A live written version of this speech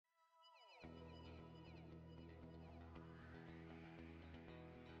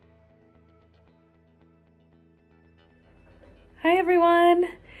Hi everyone!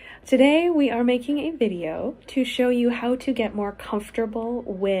 Today we are making a video to show you how to get more comfortable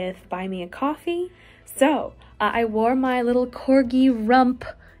with Buy Me a Coffee. So, I wore my little corgi rump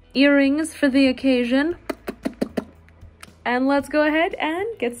earrings for the occasion. And let's go ahead and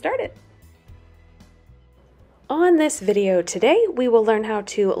get started. On this video today, we will learn how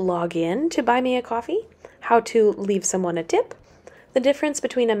to log in to Buy Me a Coffee, how to leave someone a tip, the difference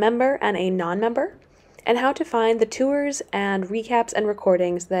between a member and a non-member, and how to find the tours and recaps and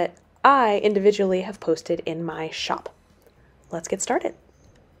recordings that I individually have posted in my shop. Let's get started.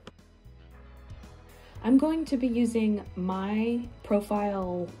 I'm going to be using my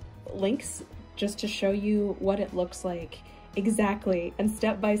profile links just to show you what it looks like exactly and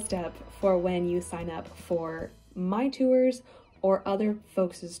step by step for when you sign up for my tours or other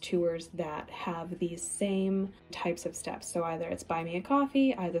folks' tours that have these same types of steps. So either it's Buy Me a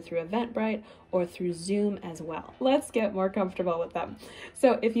Coffee, either through Eventbrite, or through Zoom as well. Let's get more comfortable with them.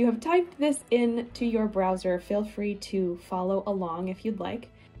 So if you have typed this into your browser, feel free to follow along if you'd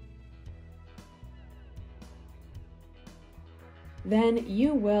like. Then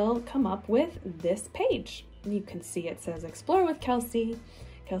you will come up with this page. You can see it says Explore with Kelsey.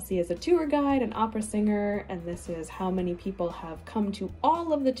 Kelsey is a tour guide, an opera singer, and this is how many people have come to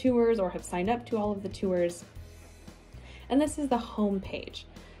all of the tours or have signed up to all of the tours. And this is the home page.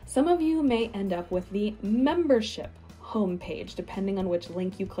 Some of you may end up with the membership home page, depending on which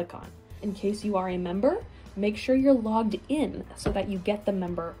link you click on. In case you are a member, make sure you're logged in so that you get the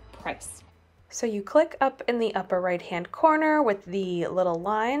member price. So you click up in the upper right-hand corner with the little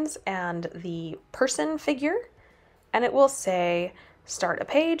lines and the person figure, and it will say start a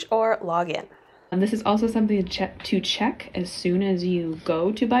page or log in. And this is also something to check as soon as you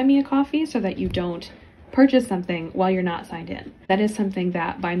go to Buy Me a Coffee so that you don't purchase something while you're not signed in. That is something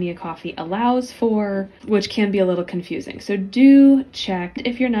that Buy Me a Coffee allows for, which can be a little confusing. So do check.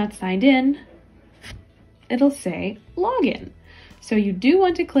 If you're not signed in, it'll say login. So you do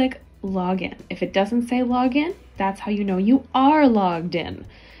want to click login. If it doesn't say login, that's how you know you are logged in.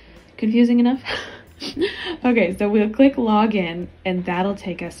 Confusing enough? Okay, so we'll click login and that'll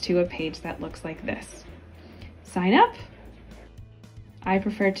take us to a page that looks like this. Sign up. I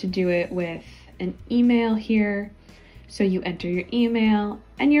prefer to do it with an email here. So you enter your email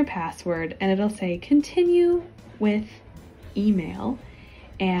and your password and it'll say continue with email.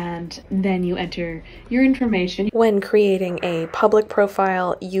 And then you enter your information. When creating a public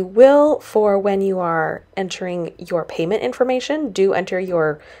profile, you will, for when you are entering your payment information, do enter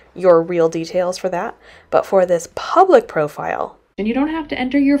your real details for that. But for this public profile, and you don't have to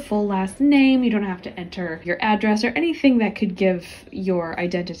enter your full last name, you don't have to enter your address or anything that could give your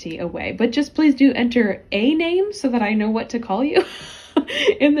identity away. But just please do enter a name so that I know what to call you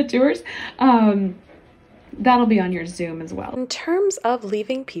in the tours. That'll be on your Zoom as well. In terms of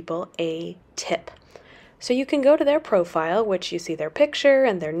leaving people a tip, so you can go to their profile, which you see their picture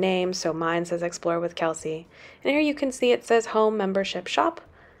and their name. So mine says Explore with Kelsey. And here you can see it says Home Membership Shop.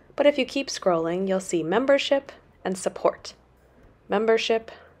 But if you keep scrolling, you'll see Membership and Support.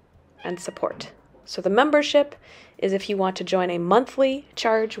 Membership and Support. So the membership is if you want to join a monthly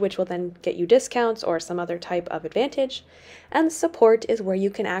charge, which will then get you discounts or some other type of advantage. And support is where you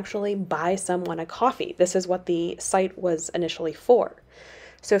can actually buy someone a coffee. This is what the site was initially for.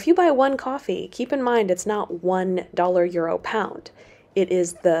 So if you buy one coffee, keep in mind it's not $1 euro pound. It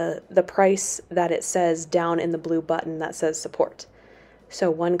is the price that it says down in the blue button that says support.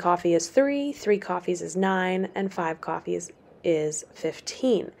 So one coffee is 3 coffees is 9, and 5 coffees is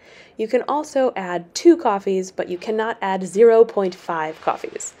 15. You can also add 2 coffees, but you cannot add 0.5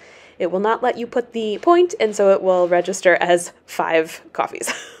 coffees. It will not let you put the point, and so it will register as 5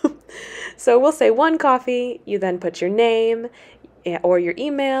 coffees. So we'll say 1 coffee, you then put your name or your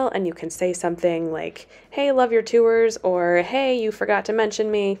email, and you can say something like, hey, love your tours, or hey, you forgot to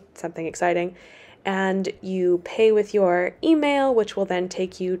mention me, something exciting. And you pay with your email, which will then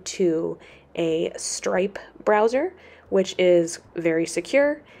take you to a Stripe browser, which is very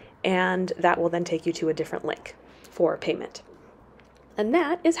secure, and that will then take you to a different link for payment. And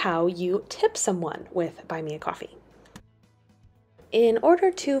that is how you tip someone with Buy Me a Coffee. In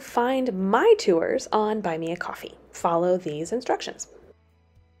order to find my tours on Buy Me a Coffee, follow these instructions.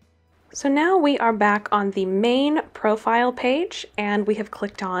 So now we are back on the main profile page, and we have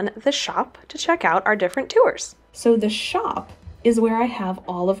clicked on the shop to check out our different tours. So the shop is where I have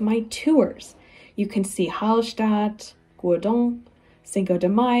all of my tours. You can see Hallstatt, Gordon, Cinco de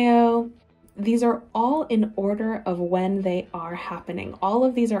Mayo. These are all in order of when they are happening. All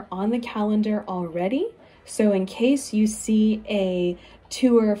of these are on the calendar already, So in case you see a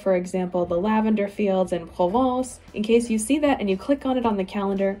tour, for example, the lavender fields in Provence, in case you see that and you click on it on the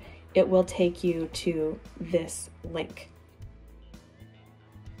calendar, it will take you to this link.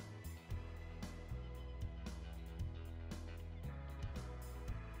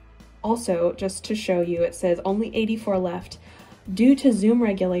 Also, just to show you, it says only 84 left. Due to Zoom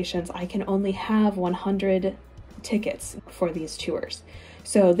regulations, I can only have 100 tickets for these tours.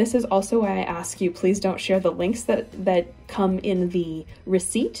 So this is also why I ask you, please don't share the links that come in the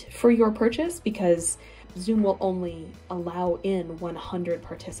receipt for your purchase, because Zoom will only allow in 100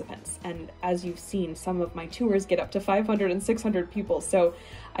 participants. And as you've seen, some of my tours get up to 500 and 600 people. So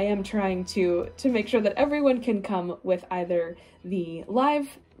I am trying to make sure that everyone can come with either the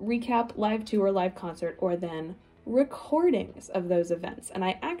live recap, live tour, live concert, or then recordings of those events. And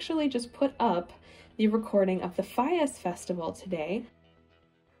I actually just put up the recording of the Fias Festival today.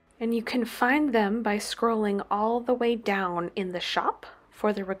 And you can find them by scrolling all the way down in the shop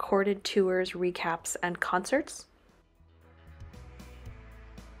for the recorded tours, recaps, and concerts.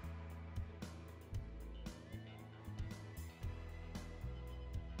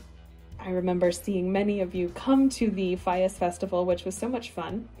 I remember seeing many of you come to the Fias Festival, which was so much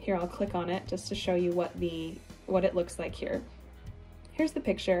fun. Here, I'll click on it just to show you what it looks like here. Here's the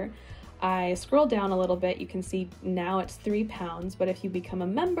picture. I scroll down a little bit, you can see now it's £3, but if you become a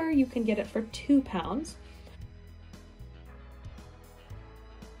member, you can get it for £2.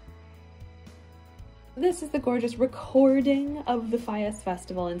 This is the gorgeous recording of the Fias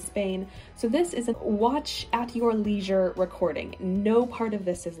Festival in Spain. So this is a watch at your leisure recording. No part of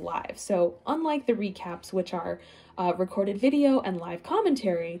this is live. So unlike the recaps, which are recorded video and live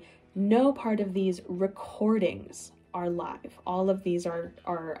commentary, no part of these recordings are live. All of these are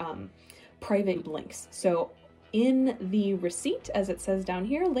private links. So in the receipt, as it says down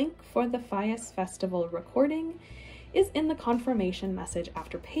here, link for the Fias Festival recording is in the confirmation message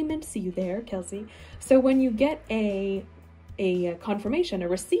after payment. See you there, Kelsey. So when you get a confirmation, a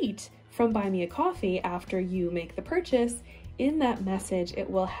receipt from Buy Me a Coffee after you make the purchase, in that message it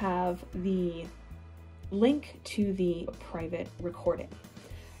will have the link to the private recording.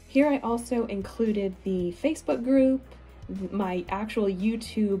 Here I also included the Facebook group, my actual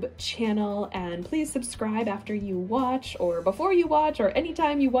YouTube channel, and please subscribe after you watch or before you watch or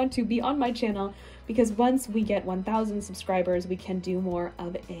anytime you want to be on my channel, because once we get 1,000 subscribers, we can do more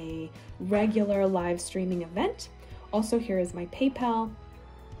of a regular live streaming event. Also, here is my PayPal.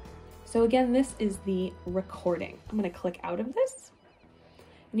 So again, this is the recording. I'm going to click out of this.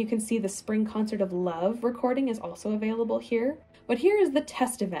 And you can see the Spring Concert of Love recording is also available here. But here is the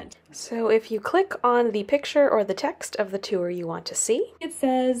test event. So if you click on the picture or the text of the tour you want to see, it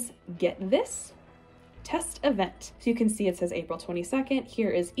says, get this, test event. So you can see it says April 22nd. Here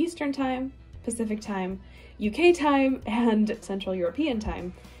is Eastern Time, Pacific Time, UK Time, and Central European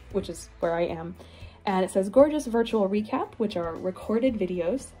Time, which is where I am. And it says gorgeous virtual recap, which are recorded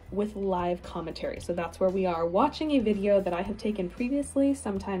videos with live commentary. So that's where we are watching a video that I have taken previously,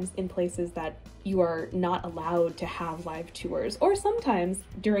 sometimes in places that you are not allowed to have live tours, or sometimes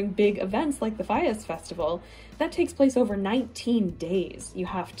during big events like the Fias Festival, that takes place over 19 days. You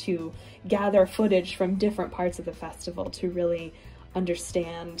have to gather footage from different parts of the festival to really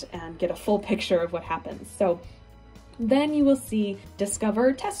understand and get a full picture of what happens. So then you will see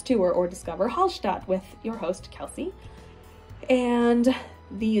Discover Test Tour or Discover Hallstatt with your host, Kelsey. And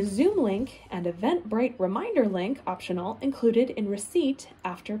the Zoom link and Eventbrite reminder link, optional, included in receipt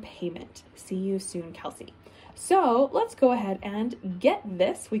after payment. See you soon, Kelsey. So let's go ahead and get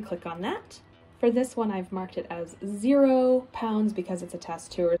this. We click on that. For this one, I've marked it as £0 because it's a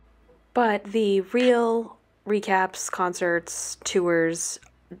test tour. But the real recaps, concerts, tours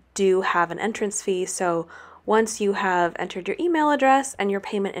do have an entrance fee. So once you have entered your email address and your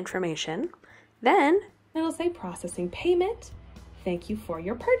payment information, then it'll say processing payment. Thank you for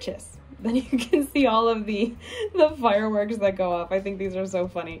your purchase. Then you can see all of the fireworks that go off. I think these are so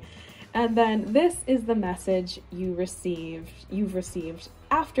funny. And then this is the message you've received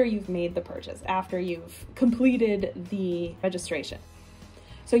after you've made the purchase, after you've completed the registration.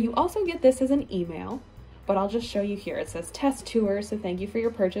 So you also get this as an email, but I'll just show you here. It says test tour, so thank you for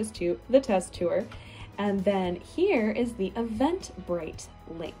your purchase to the test tour. And then here is the Eventbrite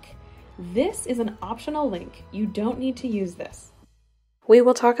link. This is an optional link. You don't need to use this. We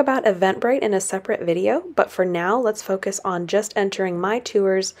will talk about Eventbrite in a separate video, but for now, let's focus on just entering my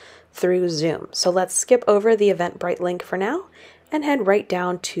tours through Zoom. So let's skip over the Eventbrite link for now and head right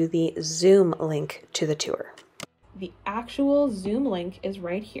down to the Zoom link to the tour. The actual Zoom link is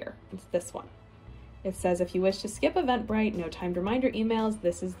right here. It's this one. It says if you wish to skip Eventbrite, no timed reminder emails,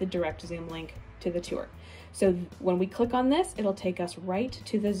 this is the direct Zoom link to the tour. So when we click on this, it'll take us right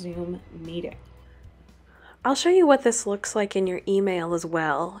to the Zoom meeting. I'll show you what this looks like in your email as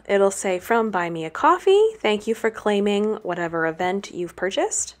well. It'll say, from Buy Me a Coffee, thank you for claiming whatever event you've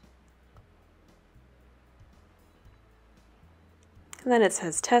purchased. And then it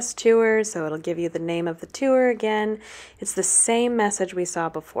says test tour, so it'll give you the name of the tour again. It's the same message we saw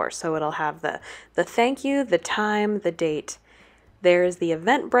before, so it'll have the thank you, the time, the date. There's the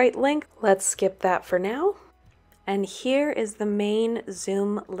Eventbrite link. Let's skip that for now. And here is the main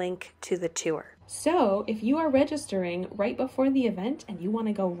Zoom link to the tour. So if you are registering right before the event and you want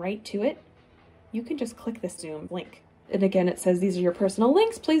to go right to it, you can just click this Zoom link. And again, it says these are your personal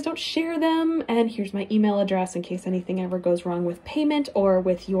links. Please don't share them. And here's my email address in case anything ever goes wrong with payment or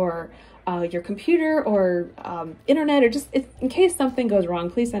with your computer or internet, or just in case something goes wrong,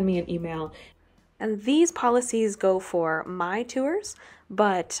 please send me an email. And these policies go for my tours,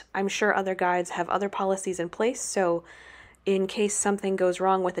 but I'm sure other guides have other policies in place. So in case something goes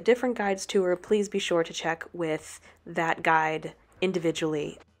wrong with a different guide's tour, please be sure to check with that guide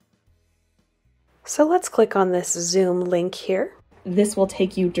individually. So let's click on this Zoom link here. This will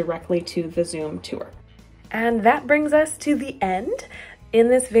take you directly to the Zoom tour. And that brings us to the end. In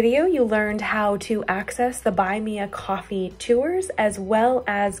this video, you learned how to access the Buy Me a Coffee tours, as well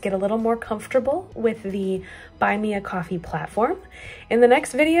as get a little more comfortable with the Buy Me a Coffee platform. In the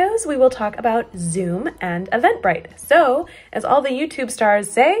next videos, we will talk about Zoom and Eventbrite. So, as all the YouTube stars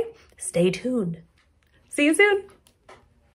say, stay tuned. See you soon.